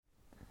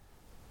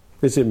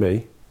Is it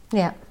me?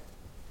 Yeah.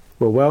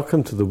 Well,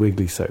 welcome to the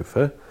Wiggly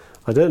Sofa.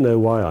 I don't know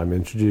why I'm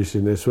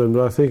introducing this one,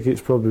 but I think it's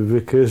probably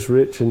because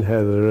Rich and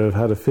Heather have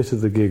had a fit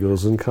of the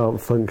giggles and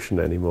can't function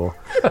anymore.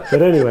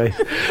 But anyway,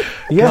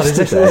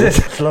 yesterday,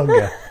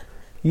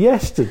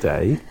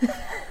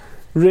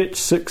 Rich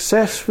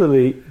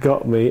successfully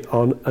got me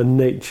on a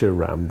nature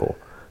ramble.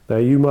 Now,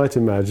 you might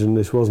imagine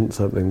this wasn't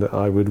something that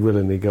I would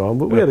willingly go on,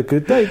 but we had a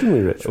good day, didn't we,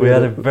 Rich? We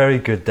had a very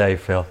good day,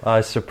 Phil.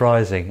 It's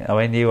surprising. I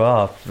mean, you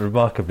are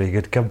remarkably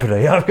good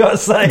company, I've got to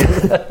say.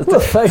 Well,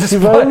 thank you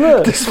very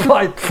much.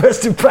 Despite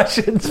first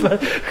impressions.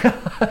 But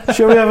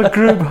shall we have a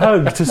group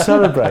hug to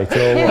celebrate?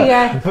 Here we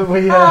go.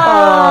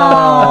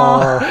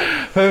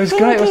 But it was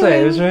great, wasn't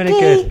it? It was really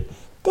good.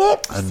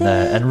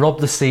 And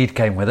Rob the Seed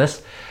came with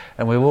us,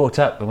 and we walked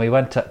up and we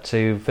went up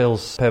to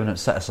Phil's permanent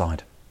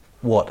set-aside.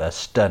 What a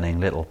stunning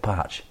little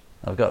patch,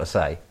 I've got to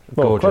say.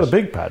 Well, gorgeous. quite a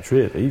big patch,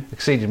 really.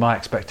 Exceeded my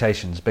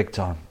expectations big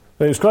time.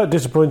 It was quite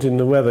disappointing in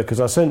the weather,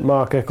 because I sent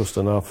Mark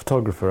Eccleston, our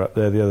photographer, up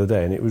there the other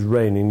day, and it was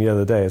raining the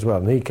other day as well,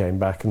 and he came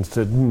back and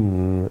said,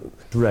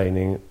 it's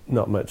raining,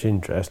 not much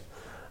interest.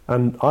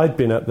 And I'd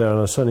been up there on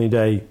a sunny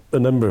day a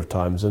number of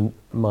times, and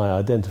my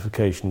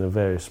identification of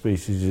various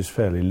species is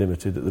fairly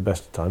limited at the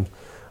best of times.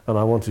 And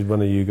I wanted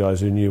one of you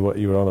guys who knew what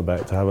you were on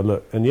about to have a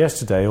look. And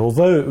yesterday,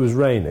 although it was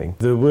raining,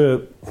 there were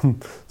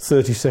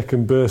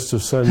 30-second bursts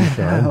of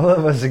sunshine. Well, that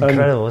was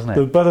incredible, wasn't it?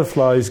 The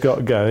butterflies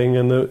got going,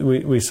 and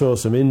we saw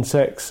some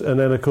insects. And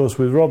then, of course,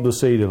 with Rob the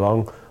Seed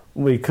along,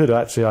 we could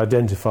actually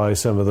identify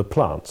some of the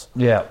plants.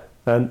 Yeah.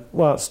 And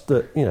whilst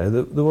there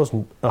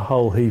wasn't a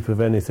whole heap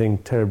of anything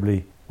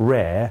terribly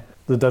rare,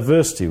 the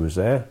diversity was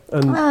there.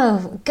 And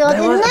oh, God,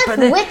 enough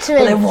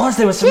wittering. Well,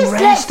 there was some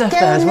rare stuff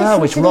there as well,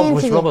 which Rob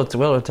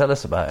will tell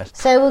us about it.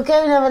 So we'll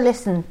go and have a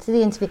listen to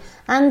the interview.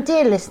 And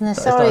dear listener,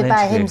 sorry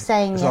about him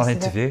saying it's yesterday.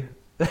 It's not an interview.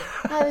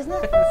 Oh, isn't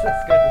it?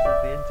 Let's go to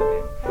the interview.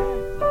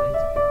 It's not an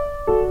interview.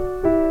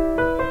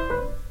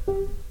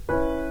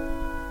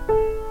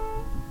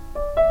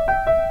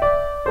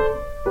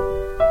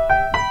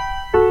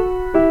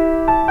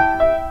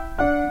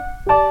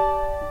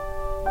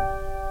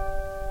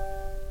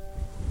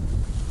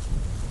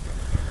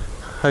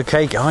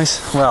 Okay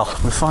guys, well,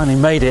 we finally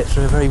made it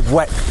through a very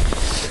wet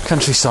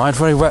countryside,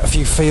 very wet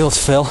few fields,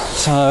 Phil.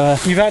 So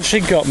you've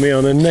actually got me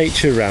on a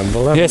nature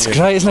ramble, haven't you? It's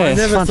great, isn't it? I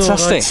never fantastic.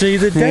 Thought I'd see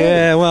the day.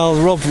 Yeah, well,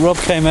 Rob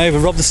came over,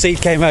 Rob the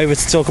Seed came over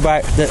to talk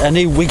about a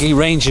new wiggly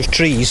range of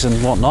trees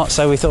and whatnot,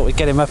 so we thought we'd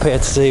get him up here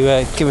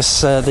to give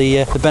us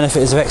the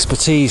benefits of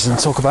expertise and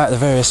talk about the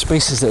various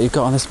species that you've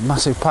got on this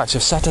massive patch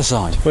of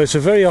set-aside. Well, it's a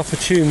very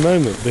opportune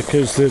moment,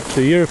 because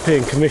the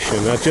European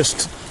Commission are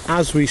just,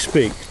 as we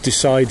speak,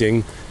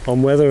 deciding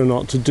on whether or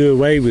not to do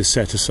away with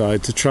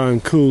set-aside to try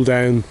and cool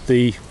down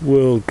the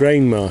world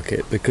grain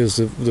market, because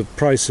the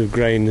price of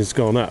grain has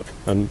gone up,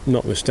 and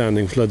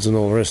notwithstanding floods and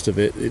all the rest of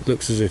it, it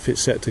looks as if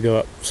it's set to go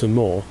up some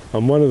more.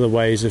 And one of the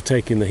ways of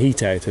taking the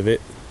heat out of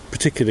it,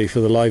 particularly for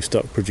the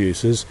livestock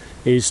producers,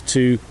 is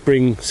to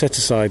bring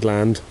set-aside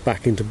land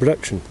back into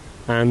production.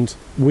 And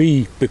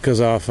we, because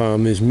our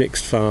farm is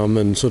mixed farm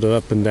and sort of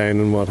up and down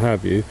and what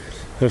have you,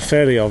 have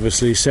fairly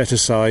obviously set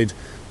aside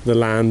the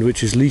land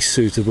which is least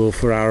suitable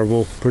for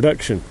arable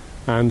production.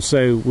 And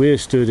so we're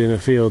stood in a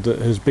field that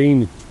has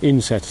been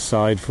in set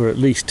aside for at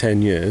least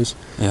 10 years.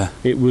 Yeah.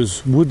 It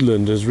was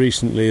woodland as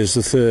recently as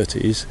the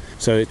 30s,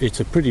 so it's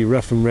a pretty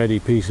rough and ready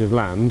piece of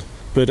land,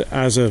 but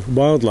as a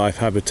wildlife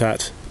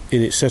habitat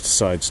in its set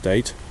aside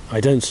state,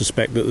 I don't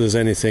suspect that there's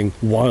anything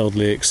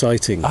wildly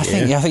exciting here. I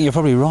think you're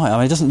probably right. I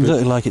mean, it doesn't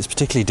look like it's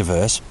particularly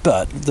diverse,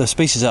 but the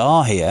species that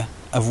are here,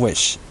 of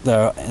which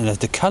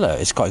the colour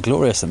is quite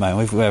glorious at the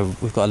moment.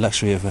 We've got a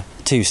luxury of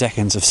 2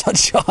 seconds of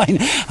sunshine,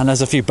 and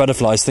there's a few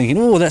butterflies thinking,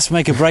 let's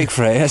make a break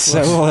for it. Let's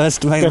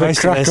make the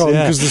most of this.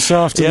 Because this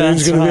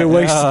afternoon's going to be a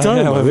waste of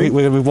time. We're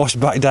going to be washed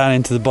back down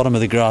into the bottom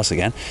of the grass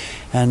again.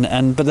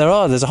 But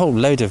there's a whole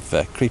load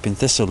of creeping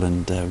thistle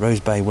and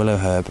rosebay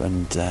willowherb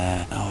and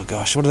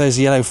what are those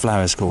yellow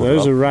flowers called?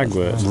 Those are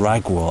ragwort.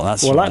 Ragwort,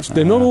 that's right.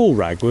 They're not all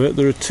ragwort.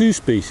 There are 2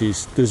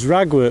 species. There's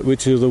ragwort,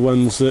 which are the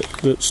ones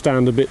that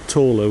stand a bit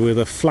taller with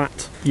a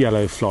flat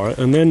yellow floret,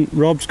 and then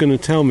Rob's going to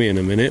tell me in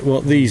a minute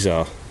what these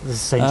are. This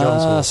is St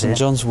John's Wort. St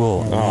John's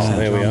Wort.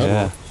 There we are.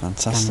 Yeah,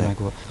 fantastic.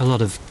 A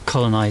lot of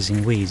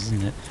colonising weeds,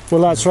 isn't it? Well,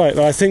 that's right.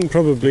 I think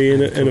probably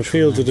in a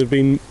field that had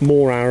been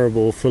more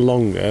arable for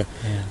longer,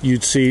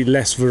 you'd see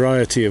less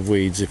variety of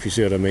weeds, if you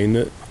see what I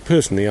mean.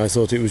 Personally, I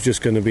thought it was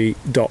just going to be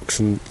docks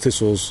and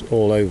thistles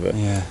all over,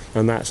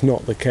 and that's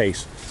not the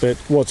case. But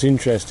what's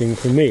interesting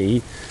for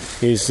me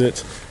is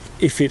that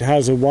if it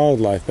has a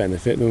wildlife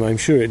benefit, and I'm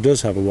sure it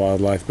does have a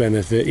wildlife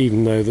benefit,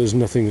 even though there's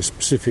nothing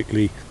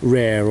specifically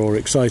rare or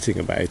exciting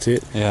about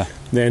it,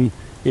 then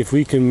if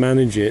we can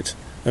manage it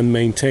and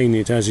maintain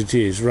it as it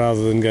is,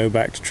 rather than go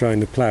back to trying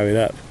to plough it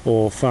up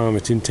or farm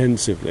it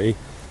intensively,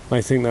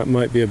 I think that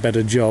might be a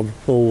better job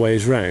all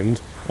ways round.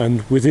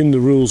 And within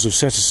the rules of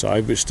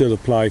set-aside, which still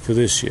apply for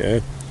this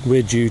year,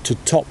 we're due to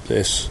top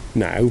this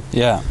now.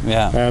 Yeah.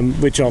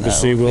 Which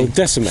obviously will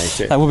decimate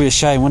it. That would be a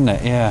shame, wouldn't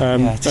it? Yeah.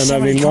 And I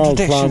mean, wild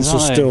plants are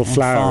still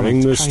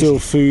flowering. There's still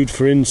food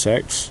for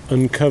insects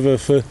and cover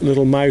for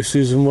little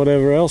mouses and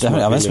whatever else.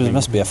 Definitely, it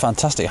must be a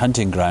fantastic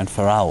hunting ground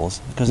for owls.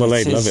 Because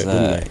they'd love it,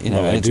 wouldn't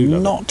they? It's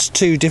not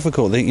too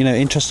difficult.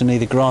 Interestingly,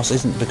 the grass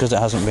isn't, because it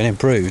hasn't been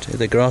improved,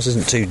 the grass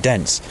isn't too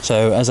dense.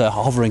 So as a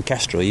hovering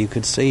kestrel, you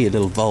could see a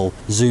little vole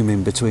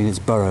zooming between its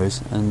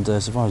burrows. And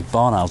as far as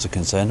barn owls are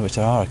concerned, which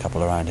there are a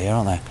couple around here,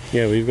 aren't there?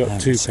 Yeah, we've got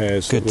 2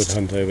 pairs that would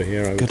hunt over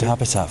here. Good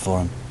habitat for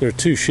them. There are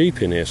 2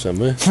 sheep in here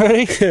somewhere.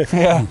 Really?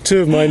 Yeah.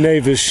 2 of my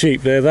neighbours'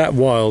 sheep, they're that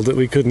wild that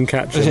we couldn't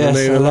catch them, and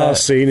they were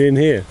last seen in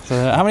here. So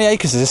how many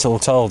acres is this all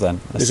told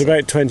then? It's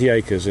about 20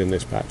 acres in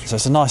this patch. So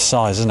it's a nice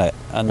size, isn't it?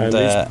 And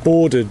it's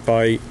bordered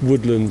by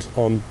woodland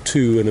on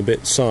 2 and a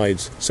bit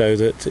sides, so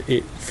that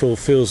it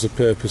fulfills the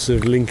purpose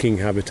of linking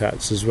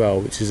habitats as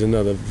well, which is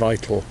another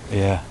vital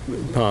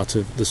part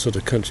of the sort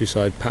of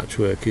countryside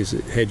patchwork, is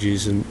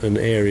hedges and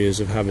areas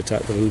of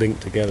habitat that are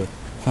linked together.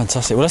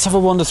 Fantastic. Well, let's have a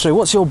wander through.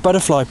 What's your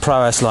butterfly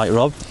prowess like,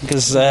 Rob?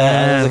 Because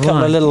there's a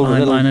couple of little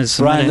brown.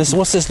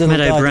 What's this little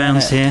meadow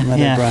browns here?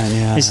 Meadow brown,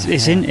 yeah.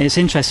 It's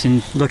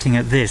interesting looking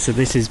at this. So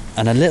this is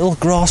and a little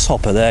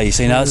grasshopper there. You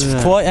see, now it's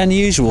quite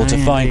unusual to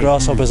find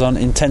grasshoppers on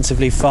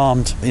intensively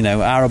farmed,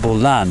 arable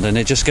land, and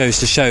it just goes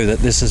to show that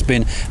this has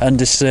been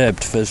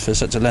undisturbed for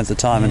such a length of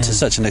time and to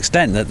such an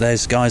extent that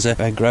those guys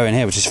are growing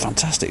here, which is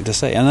fantastic to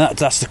see. And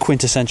that's the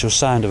quintessential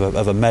sound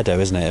of a meadow,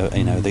 isn't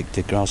it?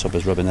 The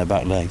grasshoppers rubbing their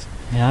back legs.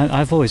 Yeah,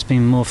 I've always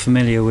been more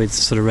familiar with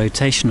sort of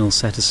rotational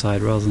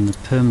set-aside rather than the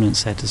permanent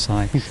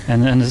set-aside.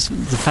 and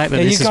the fact that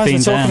this has been you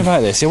guys were talking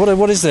about this.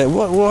 What is there?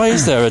 Why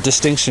is there a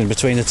distinction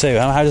between the two?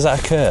 How does that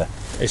occur?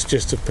 It's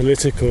just a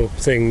political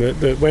thing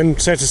that when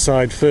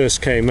set-aside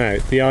first came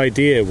out, the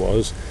idea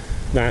was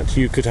that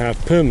you could have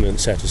permanent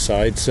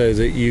set-aside so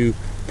that you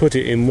put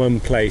it in one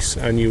place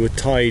and you were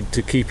tied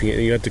to keeping it,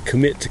 and you had to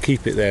commit to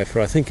keep it there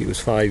for, I think it was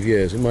 5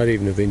 years, it might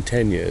even have been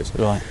 10 years.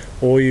 Right.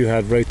 Or you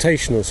had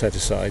rotational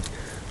set-aside.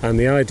 And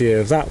the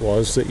idea of that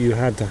was that you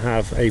had to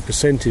have a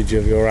percentage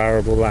of your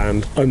arable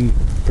land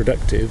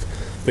unproductive,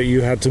 but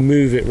you had to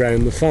move it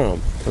round the farm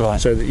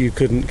so that you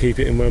couldn't keep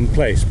it in one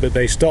place. But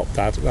they stopped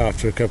that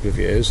after a couple of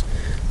years,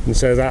 and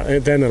so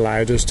that then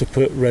allowed us to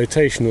put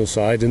rotational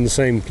side in the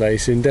same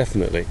place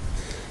indefinitely.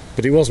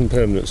 But it wasn't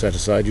permanent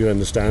set-aside, you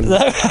understand.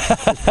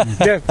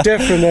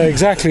 Defra know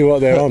exactly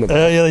what they're on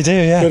about. Yeah, they do,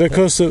 yeah. But of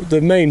course the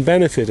main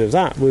benefit of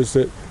that was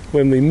that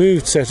when we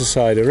moved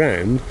set-aside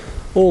around,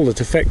 all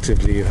that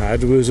effectively you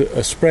had was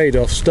a sprayed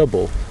off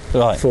stubble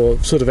for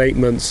sort of 8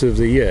 months of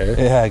the year,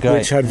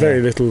 which had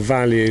very little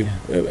value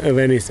of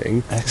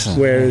anything. Excellent.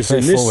 Whereas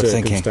in this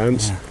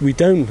circumstance, we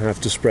don't have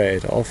to spray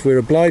it off. We're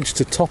obliged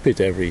to top it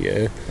every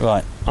year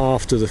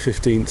after the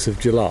 15th of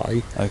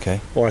July.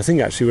 Okay. Or I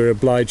think actually we're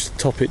obliged to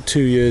top it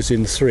 2 years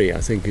in 3, I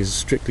think is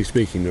strictly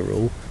speaking the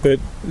rule. But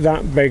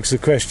that begs the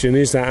question,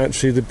 is that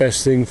actually the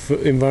best thing for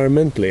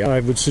environmentally? I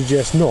would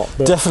suggest not.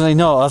 But definitely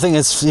not. I think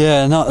it's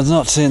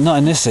not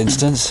in this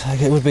instance.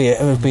 It would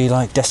be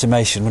like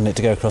decimation, wouldn't it,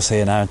 to go across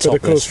here now and top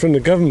But of course, from the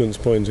government's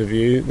point of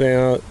view, they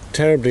are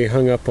terribly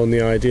hung up on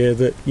the idea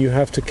that you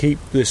have to keep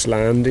this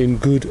land in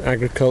good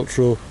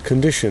agricultural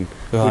condition,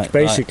 which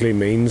basically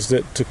means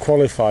that to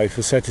qualify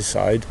for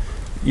set-aside,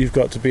 you've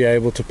got to be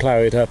able to plough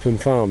it up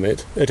and farm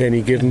it at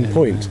any given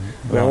point.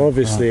 Now,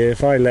 obviously,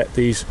 if I let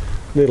these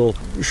little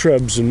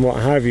shrubs and what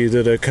have you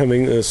that are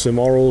coming, there's some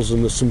orals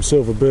and there's some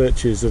silver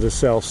birches that are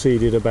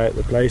self-seeded about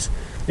the place.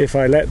 If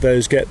I let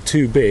those get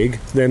too big,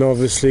 then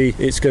obviously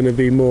it's going to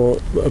be more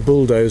a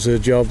bulldozer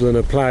job than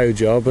a plough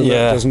job, and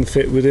that doesn't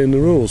fit within the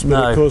rules.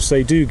 But of course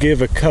they do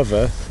give a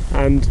cover,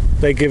 and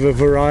they give a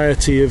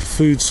variety of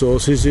food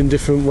sources in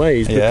different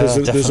ways, because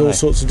there's all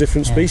sorts of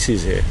different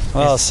species here.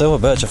 Well, silver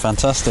birch are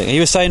fantastic. You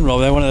were saying, Rob,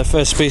 they're one of the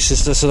first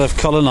species to sort of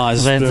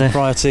colonise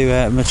prior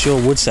to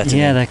mature wood setting.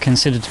 Yeah, they're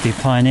considered to be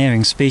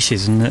pioneering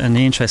species, and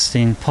the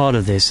interesting part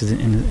of this is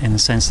in the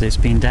sense that it's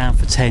been down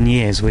for 10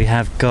 years. We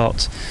have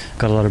got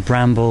a lot of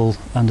bramble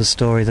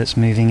understory that's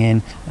moving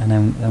in, and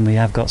then we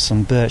have got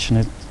some birch, and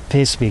it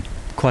appears to be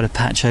quite a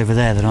patch over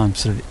there that I'm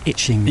sort of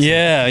itching. We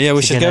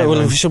should go.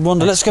 Well, we should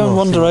wander. Let's go and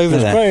wander over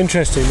there. It's very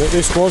interesting that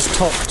this was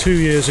topped 2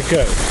 years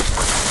ago,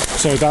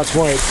 so that's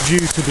why it's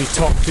due to be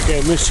topped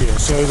again this year.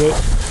 So that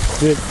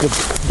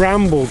the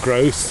bramble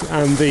growth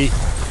and the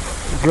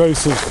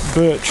growth of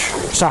birch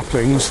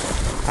saplings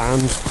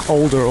and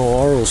older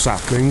or oral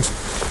saplings,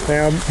 they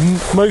are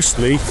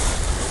mostly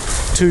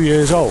 2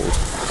 years old,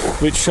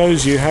 which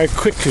shows you how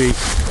quickly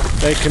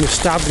they can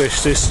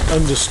establish this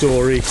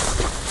understory,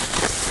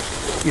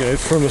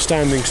 from a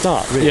standing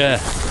start, really.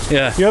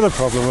 The other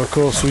problem, of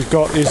course, we've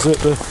got is that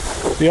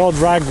the odd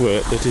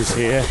ragwort that is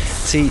here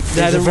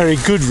is a very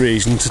good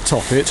reason to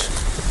top it,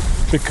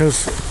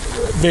 because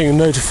being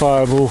a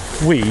notifiable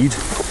weed,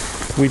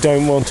 we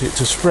don't want it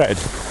to spread.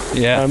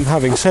 Yeah.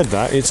 Having said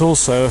that, it's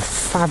also a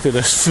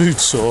fabulous food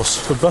source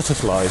for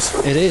butterflies.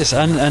 It is,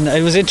 and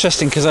it was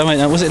interesting because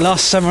was it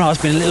last summer? I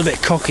was being a little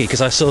bit cocky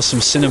because I saw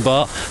some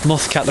cinnabar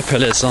moth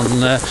caterpillars on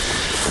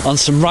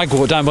some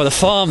ragwort down by the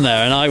farm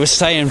there, and I was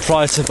saying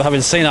prior to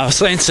having seen it, I was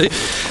saying to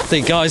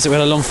the guys that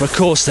went along for a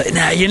course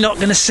that you're not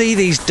going to see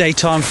these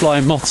daytime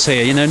flying moths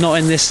here, not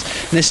in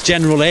this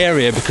general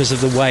area because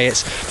of the way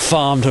it's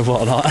farmed and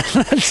whatnot.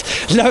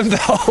 Lo and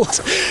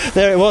behold,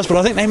 there it was. But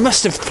I think they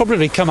must have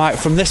probably come out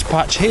from this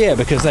patch here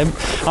because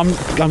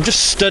I'm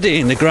just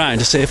studying the ground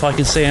to see if I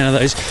can see any of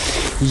those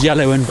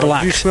yellow and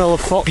black, you smell a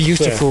fox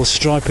beautiful there?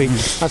 striping.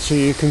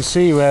 Actually, you can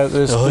see where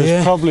there's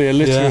probably a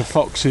litter of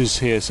foxes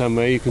here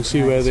somewhere. You can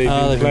see where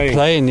they've been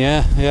playing.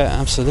 Yeah,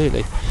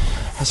 absolutely.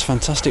 That's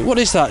fantastic. What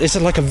is that? Is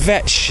it like a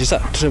vetch?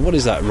 What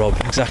is that, Rob?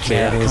 Exactly.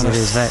 Yeah, it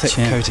is vetch.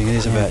 Thick coating. It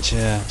is a vetch.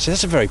 Yeah. So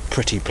that's a very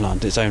pretty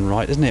plant in its own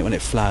right, isn't it? When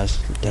it flowers,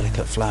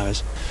 delicate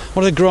flowers.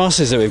 What are the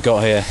grasses that we've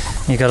got here?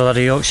 You've got a lot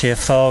of Yorkshire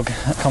fog,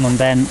 common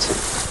bent.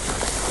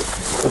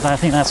 But I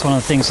think that's one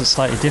of the things that's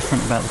slightly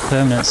different about the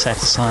permanent set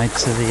aside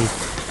to the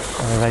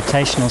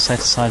rotational set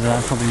aside that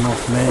I'm probably more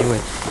familiar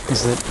with,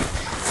 is that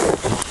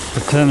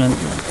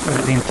with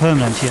it being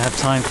permanent, you have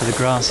time for the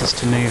grasses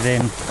to move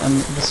in, and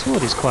the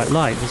sward is quite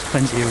light. There's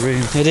plenty of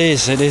room. It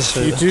is.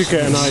 You do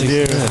get an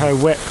idea of how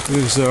wet,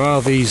 because there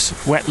are these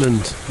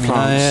wetland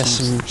plants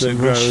that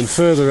grow, and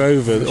further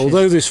over,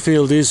 although this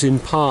field is in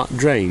part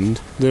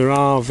drained, there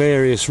are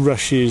various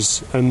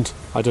rushes, and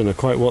I don't know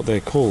quite what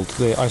they're called.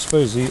 I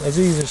suppose, are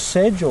these a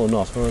sedge or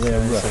not, or are they a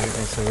rush?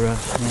 It's a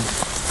rush,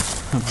 yeah.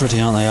 Pretty,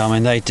 aren't they? I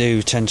mean, they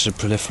do tend to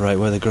proliferate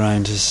where the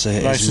ground is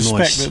moist. I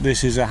suspect that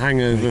this is a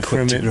hangover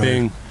from it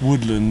being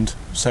woodland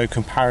so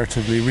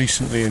comparatively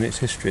recently in its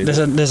history.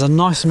 There's a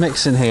nice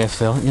mix in here,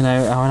 Phil.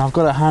 I've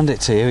got to hand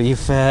it to you.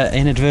 You've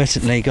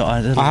inadvertently got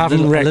a little... I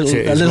haven't wrecked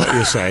it, is what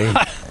you're saying.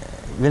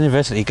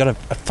 Inadvertently got a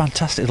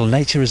fantastic little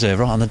nature reserve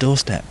right on the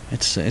doorstep.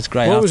 It's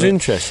great. What was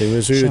interesting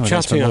was I was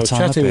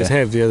chatting with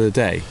Hev the other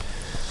day,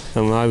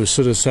 and I was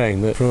sort of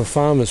saying that from a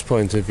farmer's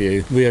point of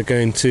view, we are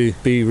going to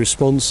be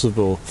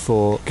responsible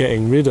for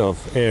getting rid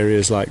of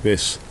areas like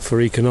this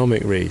for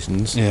economic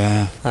reasons.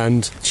 Yeah.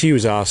 And she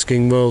was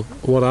asking, well,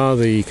 what are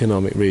the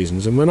economic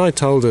reasons? And when I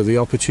told her the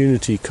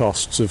opportunity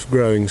costs of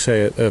growing,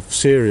 say, a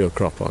cereal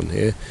crop on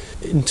here,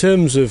 in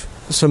terms of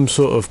some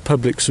sort of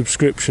public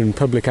subscription,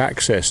 public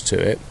access to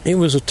it, it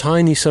was a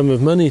tiny sum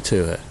of money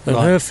to her. And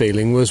her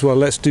feeling was, well,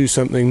 let's do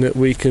something that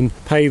we can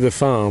pay the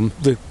farm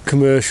the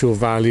commercial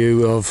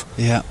value of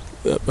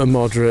a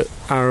moderate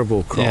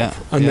arable crop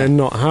and then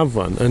not have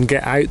one and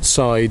get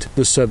outside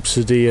the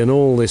subsidy and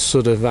all this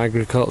sort of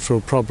agricultural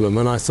problem.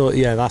 And I thought,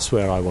 that's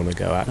where I want to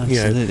go at.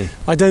 Absolutely.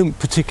 I don't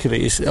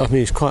particularly,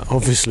 it's quite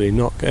obviously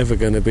not ever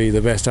going to be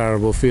the best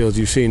arable field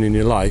you've seen in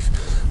your life,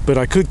 but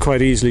I could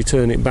quite easily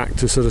turn it back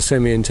to sort of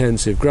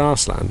semi-intensive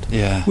grassland,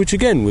 which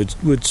again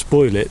would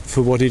spoil it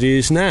for what it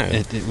is now.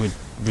 It would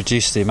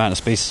reduce the amount of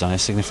species on it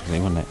significantly,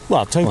 wouldn't it?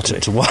 Well, totally.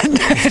 To one, in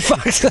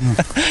fact.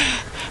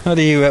 What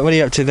are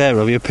you up to there,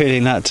 Rob? You're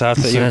peeling that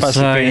after you're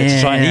possibly being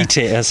to try and eat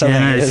it or something.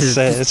 It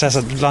has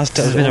a nice,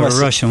 bit of a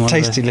rush,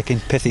 tasty-looking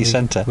pithy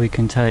centre. We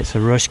can tell it's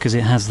a rush because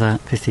it has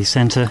that pithy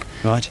centre.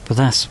 Right. But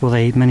that's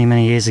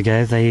many years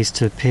ago they used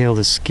to peel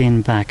the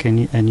skin back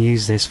and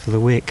use this for the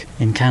wick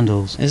in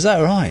candles. Is that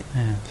right?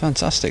 Yeah.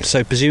 Fantastic.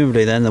 So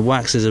presumably then the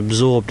wax is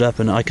absorbed up,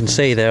 and I can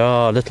see there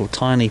are little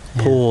tiny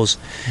pores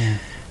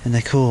in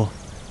their core.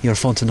 You're a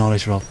font of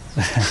knowledge, Rob.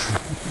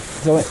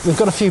 So we've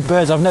got a few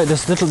birds. I've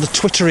noticed the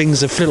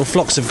twitterings of little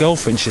flocks of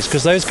goldfinches,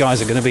 because those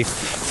guys are going to be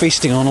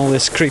feasting on all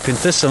this creeping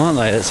thistle, aren't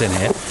they, that's in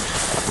here.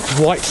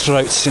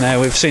 Whitethroats,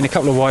 we've seen a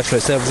couple of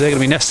whitethroats. They're going to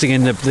be nesting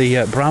in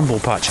the bramble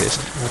patches.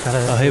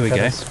 Here we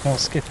go. Small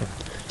skipper.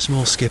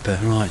 Small skipper,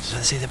 right.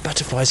 See the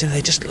butterflies,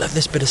 they just love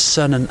this bit of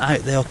sun, and out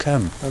they'll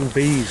come. And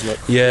bees, look.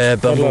 Yeah,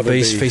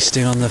 bumblebees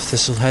feasting on the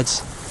thistle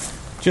heads.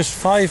 Just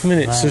 5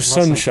 minutes of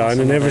sunshine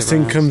and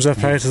everything comes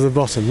up out of the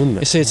bottom, doesn't it?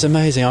 You see, it's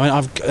amazing. I mean,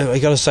 I've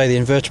got to say the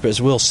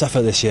invertebrates will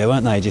suffer this year,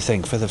 won't they, do you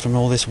think, from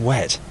all this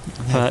wet?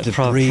 The breeding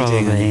probably,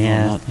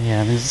 and whatnot.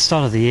 I mean, the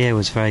start of the year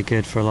was very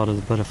good for a lot of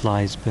the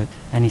butterflies, but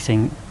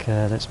anything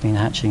that's been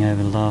hatching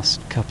over the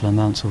last couple of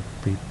months will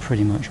be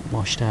pretty much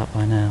washed out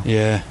by now.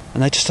 Yeah,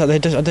 and they just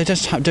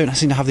don't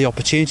seem to have the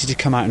opportunity to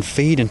come out and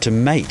feed and to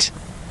mate.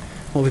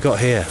 What we've got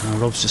here,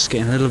 Rob's just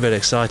getting a little bit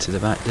excited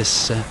about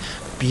this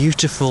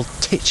beautiful,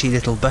 titchy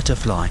little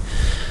butterfly.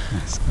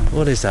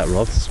 What is that,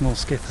 Rob? Small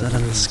skipper. Is that a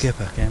little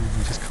skipper? Again,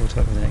 we just caught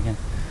up with it again.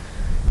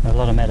 A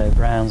lot of meadow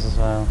browns as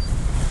well.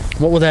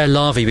 What will their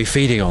larvae be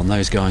feeding on,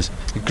 those guys?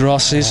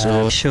 Grasses?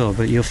 Sure,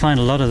 but you'll find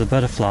a lot of the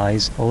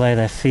butterflies, although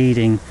they're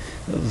feeding,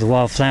 the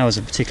wildflowers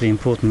are particularly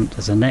important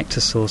as a nectar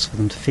source for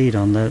them to feed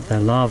on. Their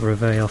larvae are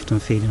very often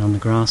feeding on the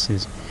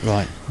grasses.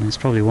 Right. And it's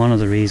probably one of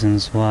the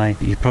reasons why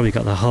you've probably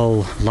got the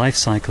whole life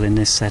cycle in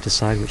this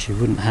set-aside, which you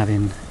wouldn't have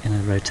in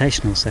a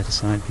rotational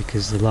set-aside,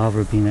 because the larvae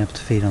have been able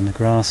to feed on the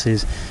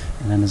grasses,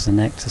 and then there's the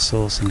nectar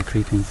source and the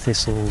creeping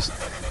thistles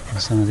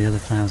and some of the other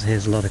flowers.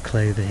 Here's a lot of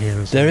clover here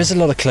as well. There is a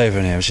lot of clover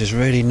in here, which is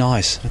really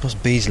nice. Of course,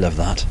 bees love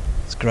that.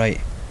 It's great.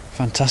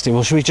 Fantastic.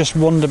 Well, should we just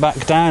wander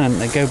back down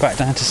and go back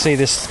down to see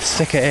this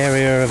thicker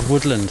area of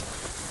woodland?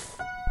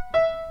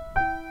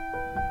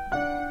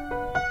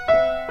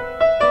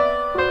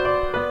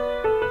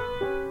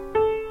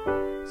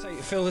 So,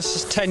 Phil, this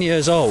is 10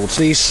 years old.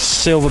 These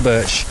silver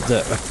birch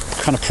that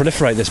kind of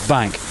proliferate this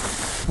bank.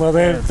 Well,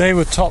 they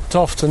were topped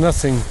off to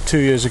nothing 2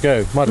 years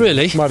ago. Might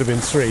have been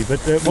 3,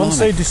 but once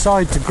they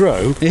decide to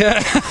grow,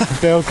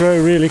 they'll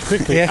grow really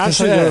quickly. Yeah,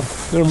 actually,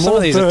 there are more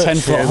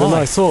birch here than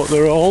I thought.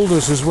 There are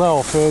alders as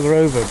well further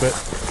over, but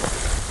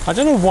I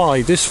don't know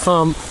why this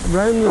farm,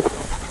 around the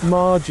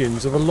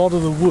margins of a lot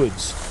of the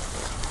woods,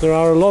 there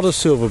are a lot of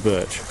silver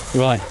birch.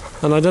 Right.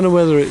 And I don't know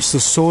whether it's the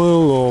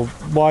soil or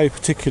why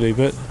particularly,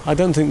 but I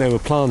don't think they were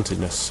planted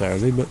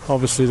necessarily, but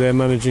obviously they're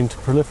managing to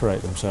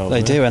proliferate themselves.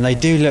 They do, and they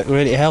do look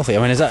really healthy.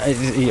 I mean,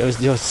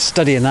 you're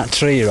studying that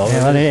tree, Rob?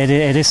 Yeah, well,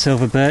 it is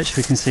silver birch.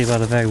 We can see by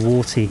the very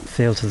warty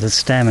feel to the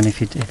stem, and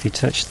if you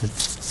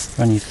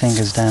run your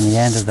fingers down the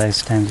end of those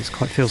stems, it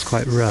feels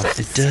quite rough.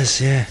 It does,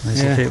 yeah.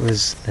 Whereas if it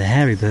was the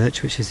hairy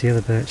birch, which is the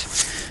other birch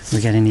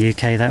we get in the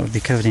UK, that would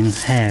be covered in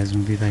hairs and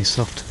would be very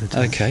soft to the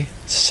touch. Okay.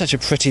 It's such a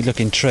pretty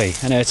looking tree.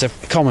 I know it's a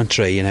common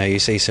tree, you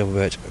see silver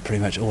birch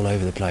pretty much all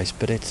over the place,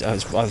 but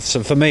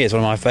for me it's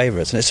one of my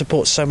favourites, and it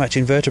supports so much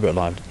invertebrate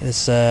life.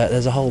 There's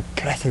a whole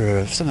plethora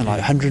of something like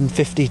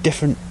 150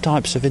 different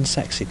types of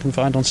insects you can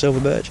find on silver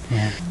birch.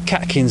 Yeah.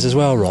 Catkins as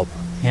well, Rob.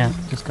 Yeah,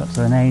 just got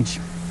to an age,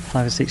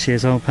 5 or 6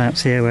 years old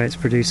perhaps here, where it's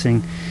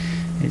producing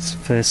its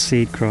first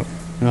seed crop.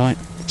 Right.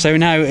 So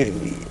now,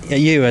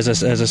 you as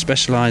a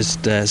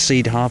specialised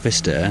seed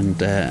harvester and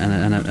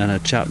a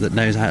chap that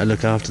knows how to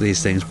look after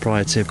these things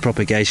prior to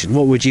propagation,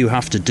 what would you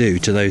have to do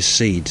to those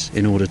seeds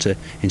in order to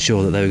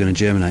ensure that they were going to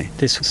germinate?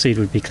 This seed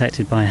would be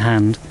collected by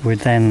hand. We'd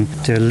then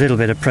do a little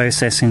bit of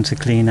processing to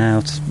clean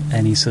out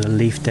any sort of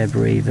leaf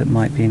debris that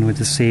might be in with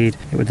the seed.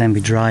 It would then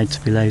be dried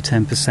to below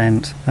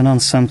 10%. And on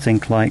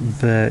something like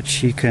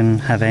birch, you can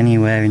have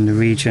anywhere in the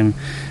region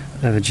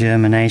of a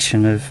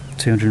germination of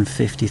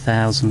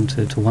 250,000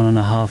 to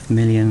 1.5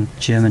 million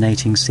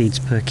germinating seeds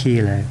per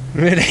kilo.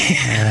 Really?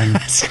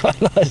 That's quite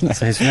a lot, isn't it?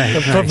 So it's very,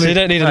 you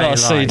don't need a lot of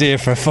seed here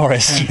for a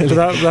forest. Really.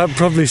 But that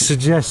probably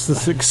suggests the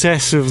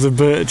success of the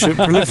birch at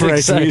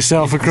proliferating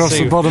itself across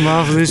the bottom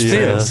half of this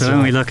field. So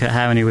when we look at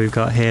how many we've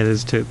got here,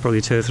 there's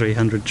probably 200 or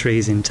 300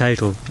 trees in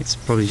total. It's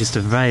probably just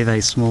a very,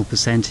 very small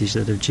percentage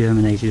that have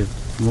germinated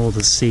from all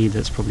the seed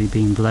that's probably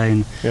been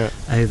blown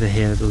over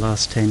here over the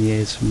last 10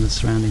 years from the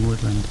surrounding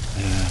woodland.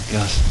 Yeah,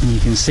 gosh. And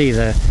you can see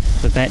the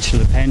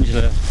betula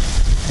pendula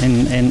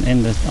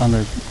on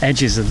the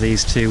edges of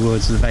these two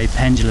woods, the very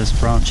pendulous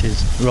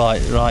branches.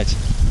 Right.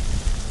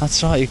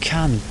 That's right, you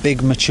can.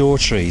 Big mature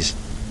trees.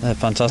 They're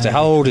fantastic.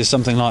 How old is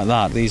something like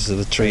that? These are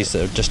the trees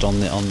that are just on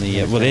the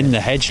within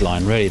the hedge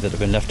line, really, that have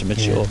been left to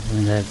mature. Yeah, I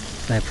mean,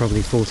 they're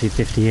probably 40,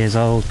 50 years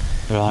old.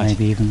 Right.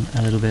 Maybe even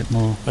a little bit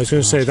more. I was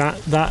going to say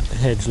that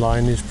hedge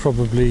line is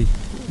probably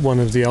one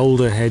of the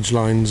older hedge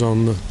lines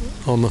on the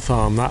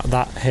farm.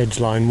 That hedge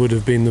line would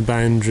have been the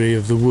boundary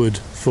of the wood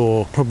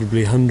for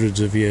probably hundreds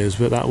of years,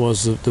 but that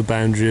was the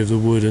boundary of the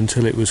wood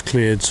until it was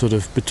cleared sort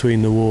of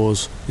between the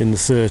wars in the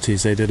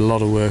 30s. They did a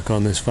lot of work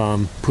on this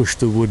farm, pushed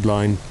the wood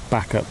line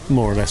back up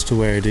more or less to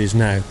where it is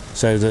now,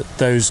 so that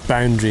those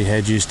boundary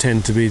hedges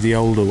tend to be the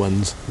older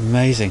ones.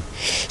 Amazing.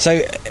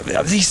 So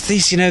these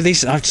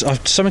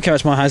someone came out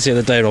to my house the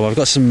other day, Rob. I've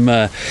got some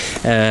some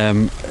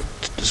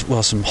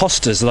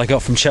hostas that I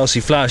got from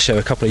Chelsea Flower Show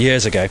a couple of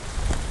years ago.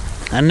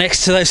 And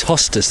next to those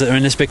hostas that are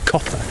in this big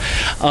copper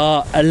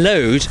are a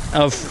load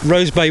of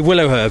rosebay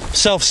willowherb,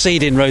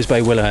 self-seeding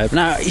rosebay willowherb.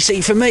 Now, you see,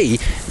 for me,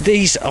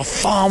 these are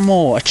far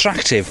more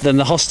attractive than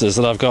the hostas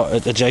that I've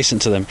got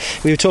adjacent to them.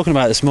 We were talking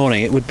about this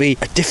morning, it would be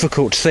a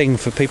difficult thing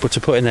for people to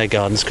put in their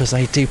gardens because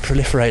they do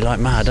proliferate like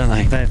mad, don't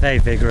they? They're very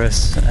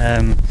vigorous.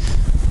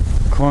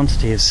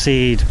 Quantity of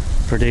seed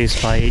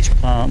produced by each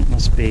plant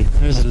must be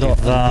there's a lot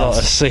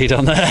of seed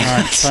on there.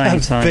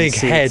 That's a big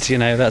head,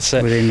 that's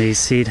within these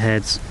seed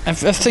heads. Have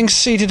things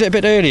seeded a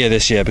bit earlier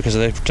this year because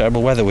of the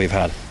terrible weather we've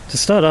had? To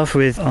start off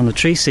with, on the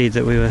tree seed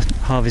that we were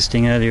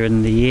harvesting earlier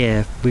in the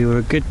year, we were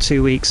a good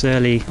 2 weeks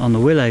early on the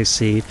willow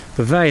seed,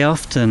 but very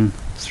often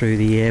through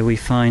the year we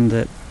find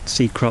that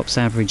seed crops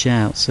average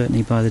out.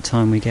 Certainly by the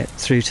time we get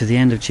through to the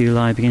end of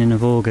July, beginning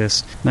of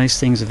August, most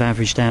things have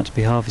averaged out to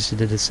be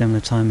harvested at a similar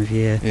time of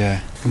year.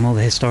 Yeah. From all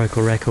the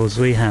historical records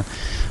we have.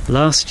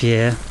 Last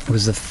year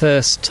was the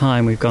first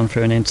time we've gone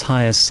through an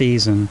entire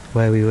season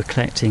where we were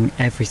collecting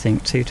everything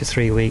 2 to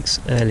 3 weeks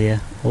earlier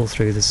all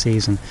through the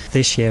season.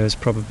 This year has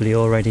probably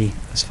already,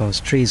 as far as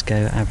trees go,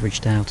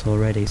 averaged out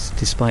already,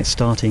 despite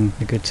starting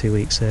a good 2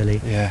 weeks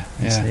early. Yeah.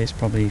 It's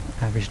probably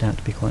averaged out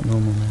to be quite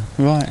normal now.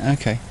 Right,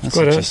 okay.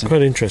 That's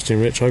quite interesting,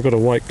 Rich. I've got a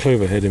white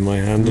clover head in my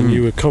hand, and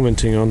you were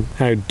commenting on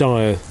how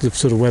dire the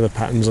sort of weather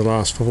patterns the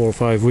last 4 or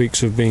 5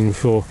 weeks have been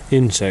for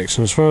insects,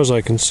 and as far as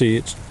I can see,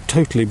 it's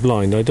totally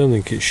blind. I don't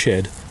think it's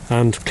shed.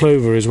 And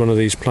clover is one of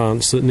these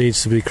plants that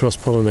needs to be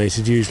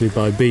cross-pollinated, usually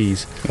by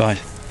bees. Right.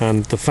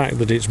 and the fact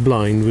that it's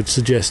blind would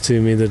suggest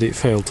to me that it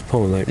failed to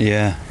pollinate.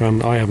 Yeah.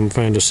 I haven't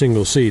found a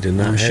single seed in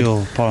that I'm head.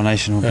 sure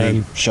pollination will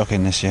be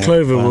shocking this year.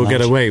 Clover will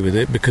get away with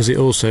it because it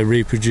also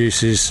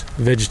reproduces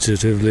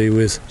vegetatively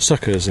with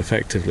suckers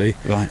effectively.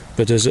 Right.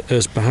 But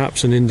as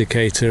perhaps an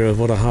indicator of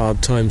what a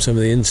hard time some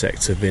of the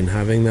insects have been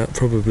having, that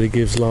probably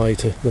gives lie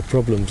to the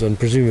problems, and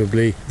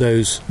presumably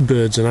those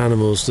birds and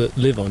animals that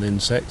live on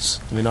insects.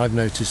 I mean, I've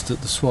noticed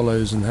that the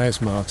swallows and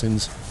house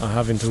martins are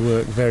having to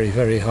work very,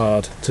 very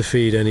hard to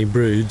feed any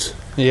broods.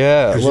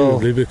 Yeah,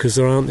 presumably because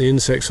there aren't the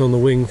insects on the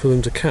wing for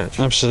them to catch.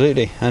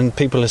 Absolutely, and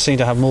people seem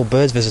to have more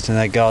birds visiting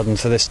their garden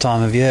for this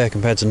time of year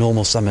compared to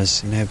normal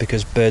summers,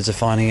 because birds are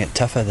finding it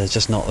tougher. There's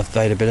just not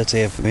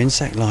availability of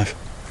insect life.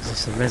 Is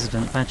this the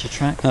resident badger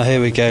track? Oh,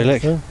 here we go,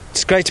 look.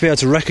 It's great to be able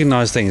to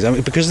recognise things. I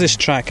mean, because this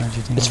track,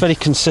 it's very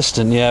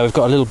consistent. Yeah, we've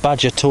got a little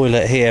badger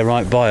toilet here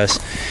right by us.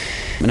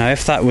 Now,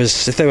 if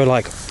they were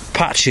like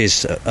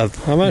patches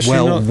of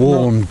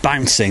well-worn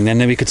bouncing, then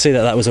we could see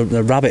that was a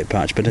rabbit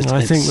patch. But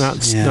I think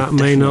that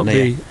may not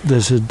be.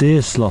 There's a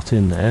deer slot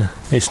in there.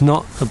 It's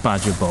not a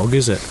badger bog,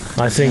 is it?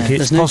 I think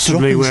it's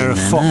possibly where a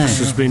fox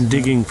has been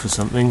digging for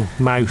something.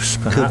 Mouse,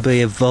 perhaps. Could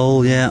be a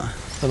vole, yeah.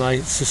 And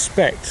I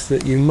suspect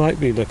that you might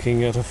be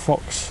looking at a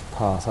fox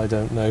path. I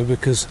don't know,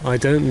 because I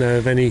don't know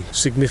of any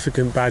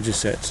significant badger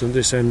sets at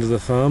this end of the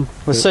farm.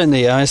 Well,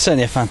 certainly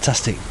a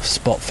fantastic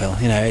spot, Phil.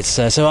 It's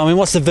so. I mean,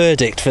 what's the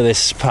verdict for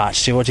this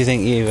patch? What do you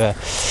think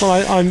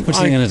I'm going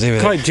to do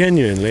with quite it?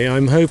 Genuinely,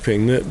 I'm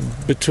hoping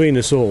that between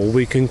us all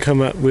we can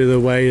come up with a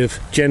way of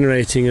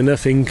generating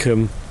enough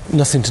income,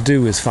 nothing to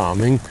do with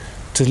farming,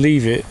 to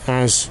leave it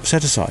as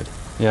set aside.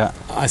 Yeah.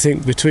 I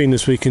think between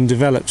us we can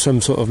develop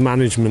some sort of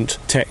management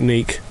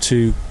technique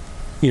to,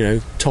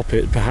 top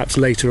it perhaps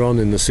later on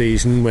in the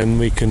season when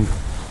we can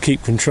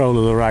keep control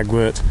of the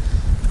ragwort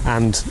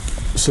and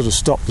sort of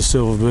stop the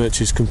silver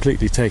birches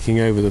completely taking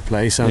over the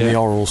place and the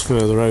orals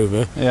further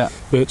over. Yeah.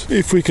 But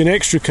if we can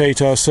extricate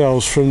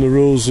ourselves from the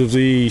rules of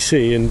the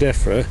EEC and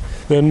DEFRA,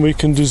 then we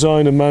can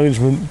design a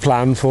management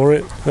plan for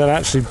it that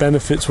actually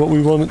benefits what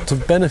we want it to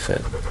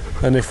benefit.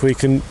 And if we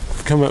can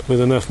come up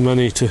with enough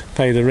money to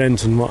pay the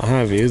rent and what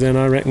have you, then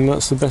I reckon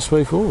that's the best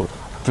way forward.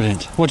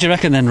 Brilliant. What do you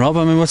reckon then, Rob?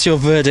 I mean, what's your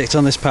verdict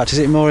on this patch? Is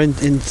it more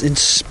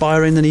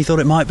inspiring than you thought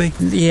it might be?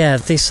 Yeah,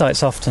 these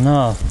sites often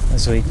are,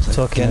 as we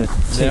talking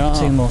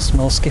two more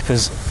small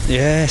skippers.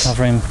 Yes.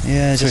 Covering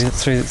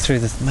through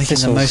the making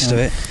the most of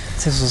it.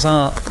 Thistles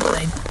are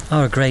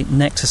a great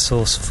nectar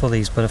source for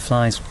these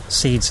butterflies.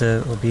 Seeds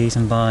will be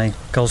eaten by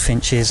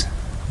goldfinches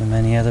and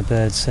many other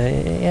birds. So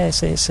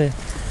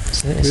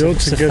we ought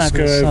to just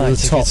go over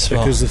the top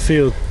because the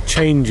field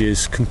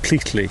changes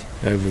completely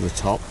over the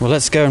top. Well,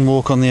 let's go and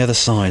walk on the other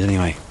side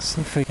anyway.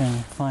 See if we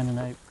can find an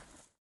oak.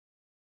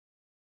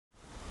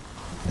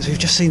 So we've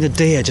just seen the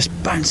deer just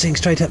bouncing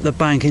straight up the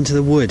bank into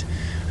the wood.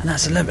 And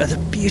that's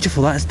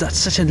beautiful. That's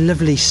such a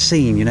lovely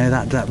scene,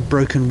 that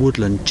broken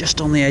woodland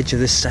just on the edge of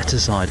this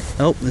set-aside.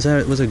 Oh, was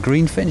a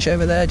greenfinch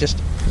over there. Just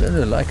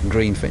like a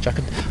greenfinch.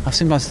 I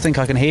seem to think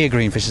I can hear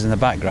greenfishes in the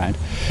background.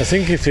 I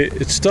think if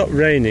it stopped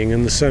raining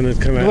and the sun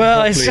had come out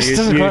properly, it just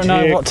doesn't quite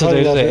know what to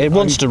do, does it? It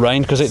wants to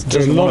rain because it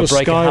doesn't want to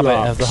break a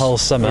habit of the whole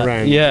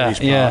summer.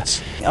 Yeah.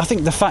 I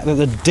think the fact that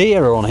the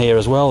deer are on here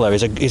as well, though,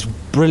 is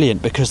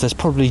brilliant because there's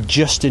probably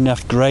just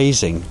enough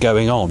grazing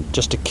going on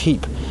just to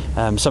keep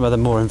some of the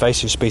more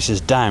invasive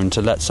species down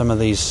to let some of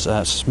these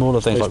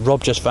smaller things, like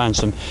Rob just found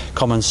some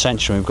common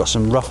century. We've got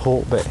some rough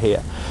hawkbit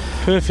here.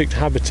 Perfect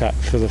habitat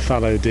for the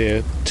fallow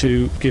deer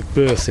to give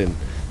birth in.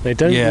 They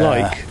don't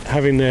like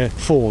having their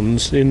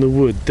fawns in the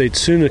wood. They'd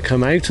sooner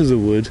come out of the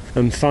wood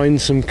and find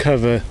some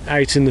cover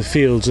out in the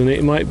fields, and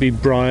it might be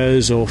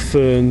briars or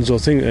ferns or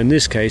things. In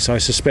this case, I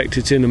suspect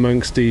it's in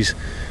amongst these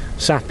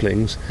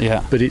saplings,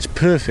 but it's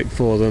perfect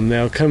for them.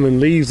 They'll come and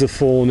leave the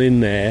fawn in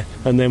there,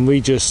 and then we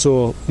just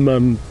saw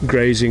Mum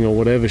grazing or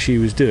whatever she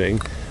was doing.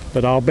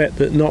 But I'll bet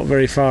that not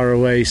very far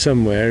away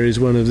somewhere is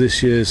one of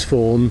this year's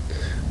fawn.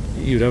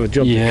 You'd have a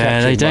job to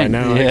catch them by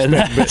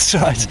now. That's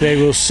right.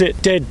 They will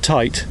sit dead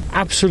tight,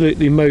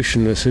 absolutely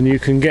motionless, and you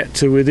can get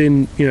to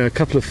within a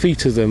couple of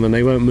feet of them and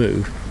they won't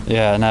move.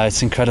 Yeah, no,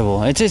 it's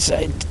incredible. It's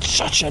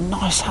such a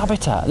nice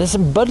habitat. There's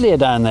some buddleia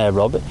down there,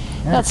 Rob.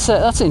 That's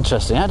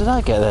interesting. How did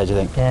that get there, do you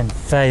think? Yeah,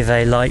 very,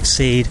 very light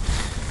seed.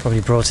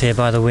 Probably brought here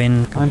by the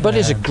wind. I mean,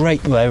 buddleia's a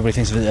great... Well, everybody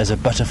thinks of it as a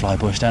butterfly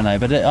bush, don't they?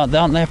 But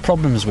aren't there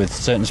problems with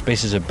certain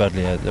species of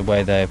buddleia, the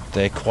way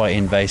they're quite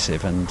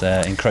invasive and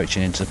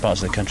encroaching into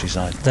parts of the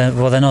countryside? They're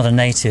not a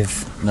native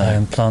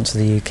plant to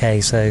the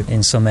UK, so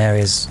in some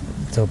areas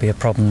there'll be a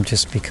problem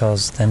just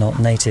because they're not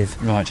native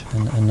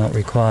and not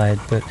required.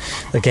 But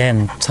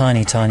again,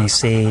 tiny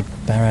seed,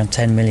 around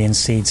 10 million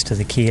seeds to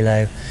the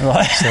kilo.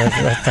 Right. So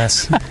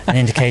that's an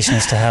indication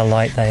as to how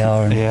light they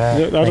are. And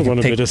that'd want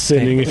a bit of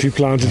thinning if you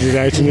planted it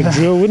out in a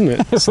drill, wouldn't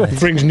it? So it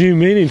brings new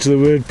meaning to the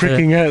word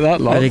pricking out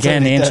that lot. But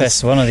again,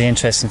 one of the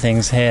interesting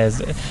things here is,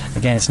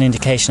 again, it's an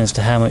indication as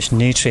to how much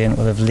nutrient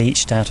will have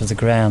leached out of the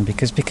ground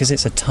because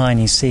it's a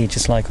tiny seed,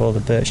 just like all the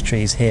birch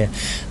trees here.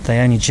 They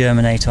only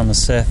germinate on the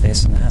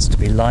surface, and it has to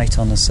be light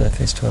on the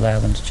surface to allow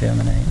them to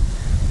germinate.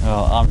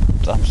 Well,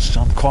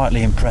 I'm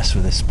quietly impressed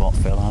with this spot,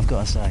 Phil, I've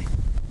got to say.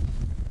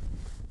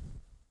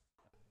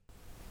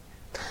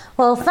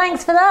 Well,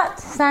 thanks for that.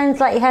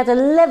 Sounds like you had a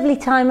lovely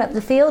time up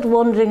the field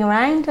wandering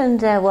around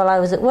and while I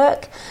was at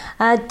work.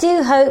 I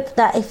do hope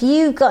that if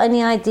you've got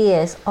any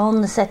ideas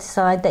on the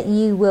set-aside that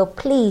you will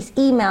please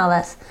email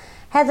us,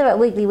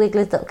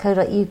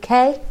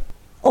 heather@wigglywigglers.co.uk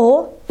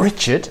or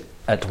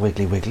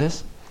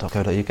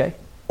Richard@wigglywigglers.co.uk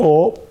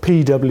or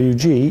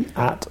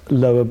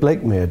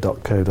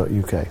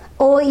pwg@lowerblakemere.co.uk.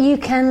 Or you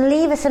can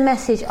leave us a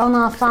message on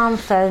our farm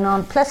phone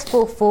on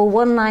 +44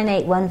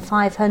 1981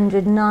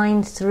 500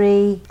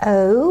 930,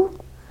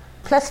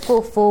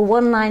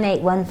 +44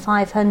 1981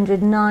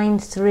 500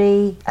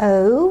 930,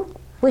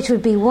 which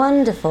would be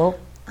wonderful.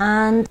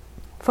 And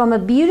from a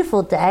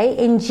beautiful day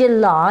in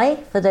July,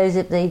 for those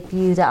of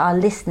you that are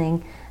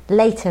listening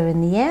later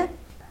in the year,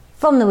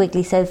 from the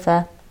Wiggly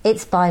Sofa,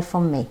 it's bye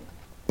from me.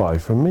 Bye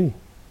from me.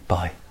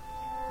 Bye.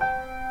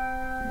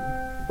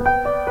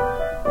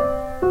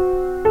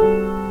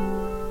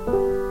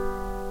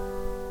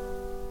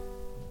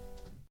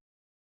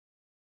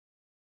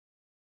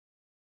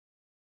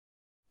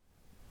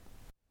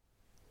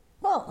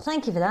 Well,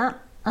 thank you for that.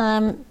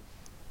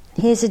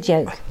 Here's a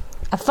joke.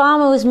 A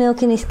farmer was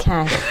milking his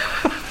cow.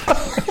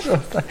 Well,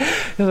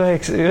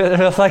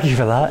 thank you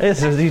for that.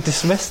 You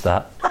dismissed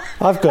that.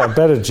 I've got a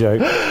better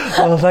joke.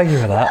 Well, thank you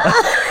for that.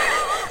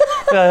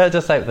 I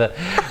just hope that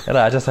people.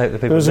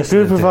 There was a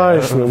group of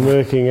Irishmen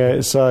working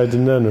outside the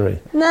nunnery.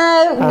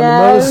 No, and the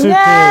Mother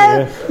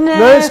Superior.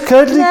 No, it's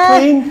totally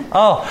clean.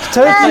 Oh,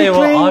 totally tell you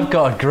clean. what, I've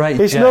got a great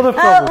It's joke. not a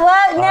problem. Oh,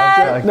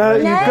 well, No,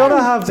 you've got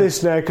to have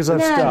this now because I've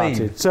No.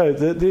 started. So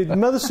the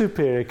Mother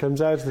Superior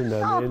comes out of the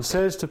nunnery and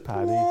says to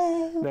Paddy,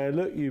 "Now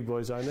look, you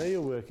boys, I know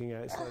you're working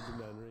outside the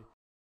nunnery."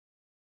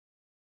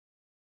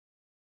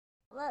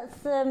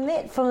 That's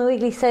it from the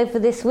Wiggly Sofa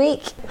this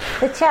week.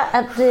 The chat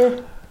at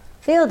the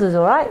field was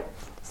all right.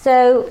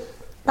 So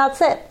that's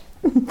it.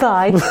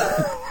 Bye.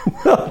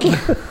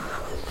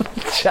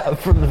 Chat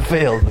from the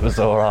field was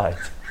all right.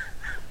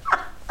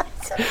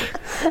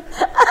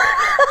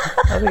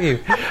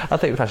 I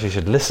think perhaps you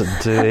should listen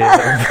to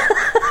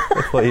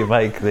before you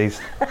make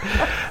these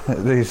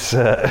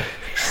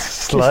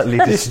slightly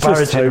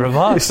disparaging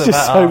remarks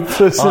about our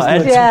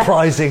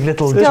enterprising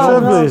little The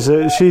John. trouble is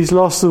that she's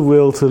lost the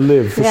will to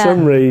live for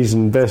some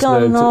reason. Best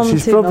known,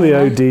 she's probably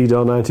OD'd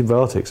on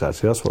antibiotics.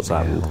 Actually, that's what's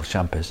happened. Or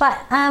champers. But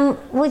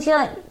would you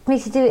like me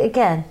to do it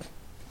again?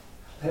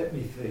 Let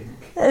me think.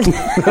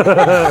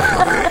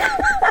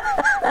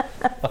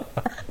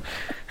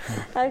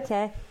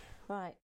 Okay, right.